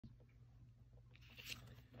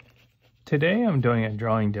Today I'm doing a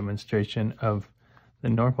drawing demonstration of the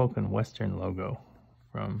Norfolk and Western logo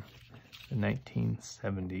from the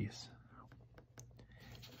 1970s.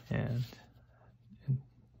 And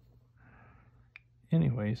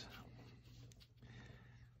anyways,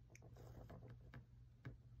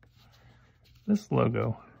 this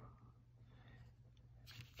logo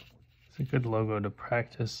is a good logo to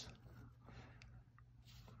practice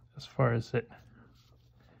as far as it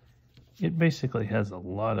basically has a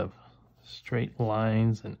lot of straight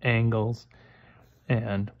lines and angles,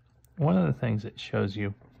 and one of the things it shows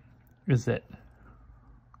you is that,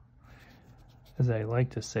 as I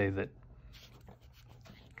like to say, that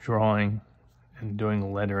drawing and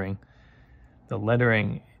doing lettering, the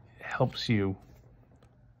lettering helps you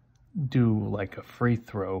do like a free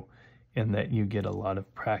throw in that you get a lot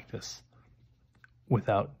of practice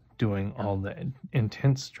without doing all the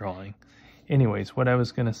intense drawing. Anyways, what I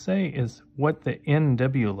was going to say is what the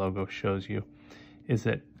NW logo shows you is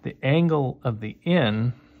that the angle of the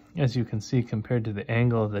N, as you can see compared to the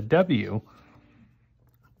angle of the W,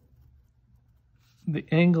 the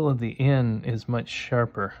angle of the N is much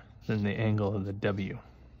sharper than the angle of the W.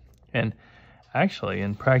 And actually,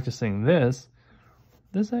 in practicing this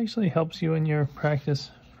actually helps you in your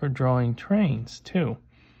practice for drawing trains too,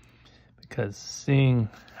 because seeing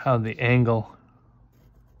how the angle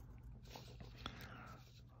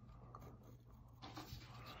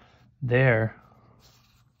there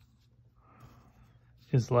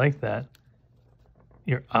is like that,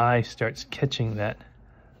 your eye starts catching that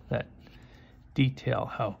detail,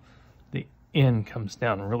 how the N comes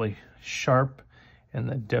down really sharp and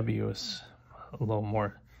the W is a little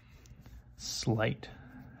more slight.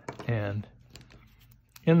 And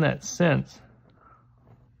in that sense,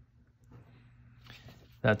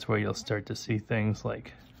 that's where you'll start to see things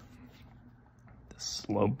like the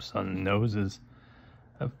slopes on noses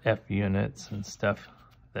of F units and stuff,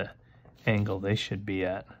 the angle they should be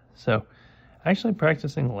at. So actually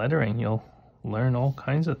practicing lettering, you'll learn all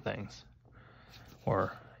kinds of things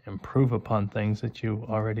or improve upon things that you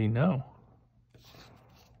already know.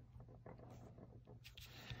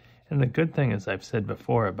 And the good thing, as I've said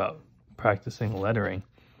before about practicing lettering,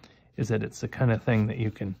 is that it's the kind of thing that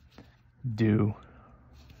you can do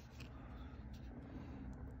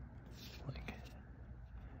like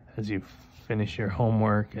as you finish your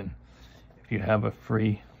homework, and if you have a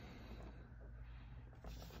free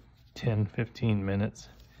 10-15 minutes,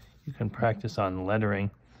 you can practice on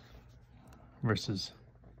lettering versus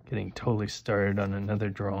getting totally started on another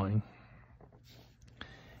drawing.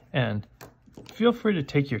 And feel free to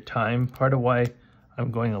take your time. Part of why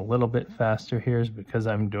I'm going a little bit faster here is because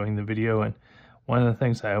I'm doing the video, and one of the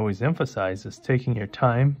things I always emphasize is taking your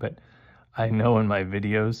time, but I know in my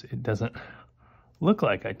videos it doesn't look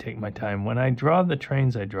like I take my time. When I draw the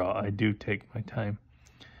trains I draw, I do take my time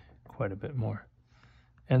quite a bit more.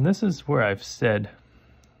 And this is where I've said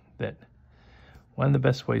that one of the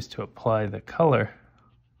best ways to apply the color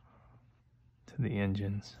to the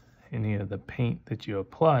engines, any of the paint that you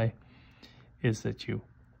apply, is that you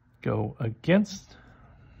go against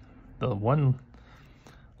the one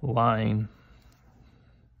line.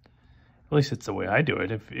 At least it's the way I do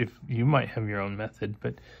it. If you might have your own method,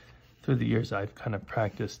 but through the years I've kind of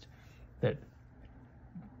practiced that,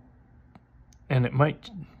 and it might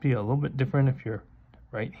be a little bit different if you're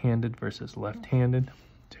right-handed versus left-handed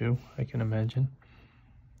too, I can imagine.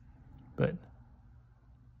 But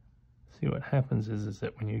see, what happens is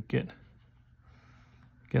that when you get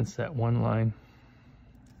against that one line,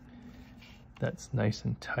 that's nice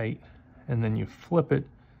and tight, and then you flip it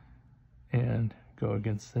and go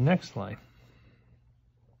against the next line.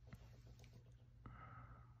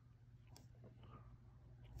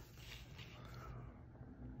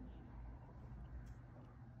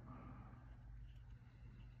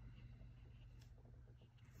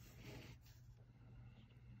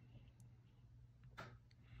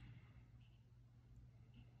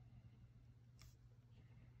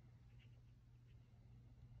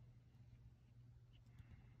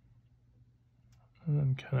 And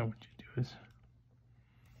then kind of what you do is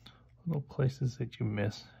little places that you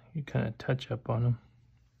miss, you kind of touch up on them.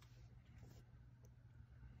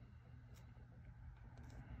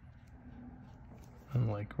 And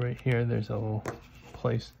like right here, there's a little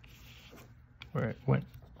place where it went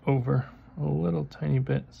over a little tiny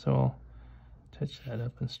bit, so I'll touch that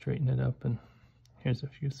up and straighten it up, and here's a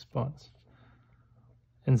few spots.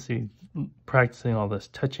 And see, practicing all this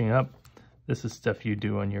touching up, this is stuff you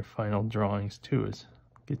do on your final drawings too, is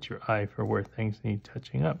get your eye for where things need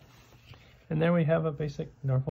touching up. And there we have a basic Norfolk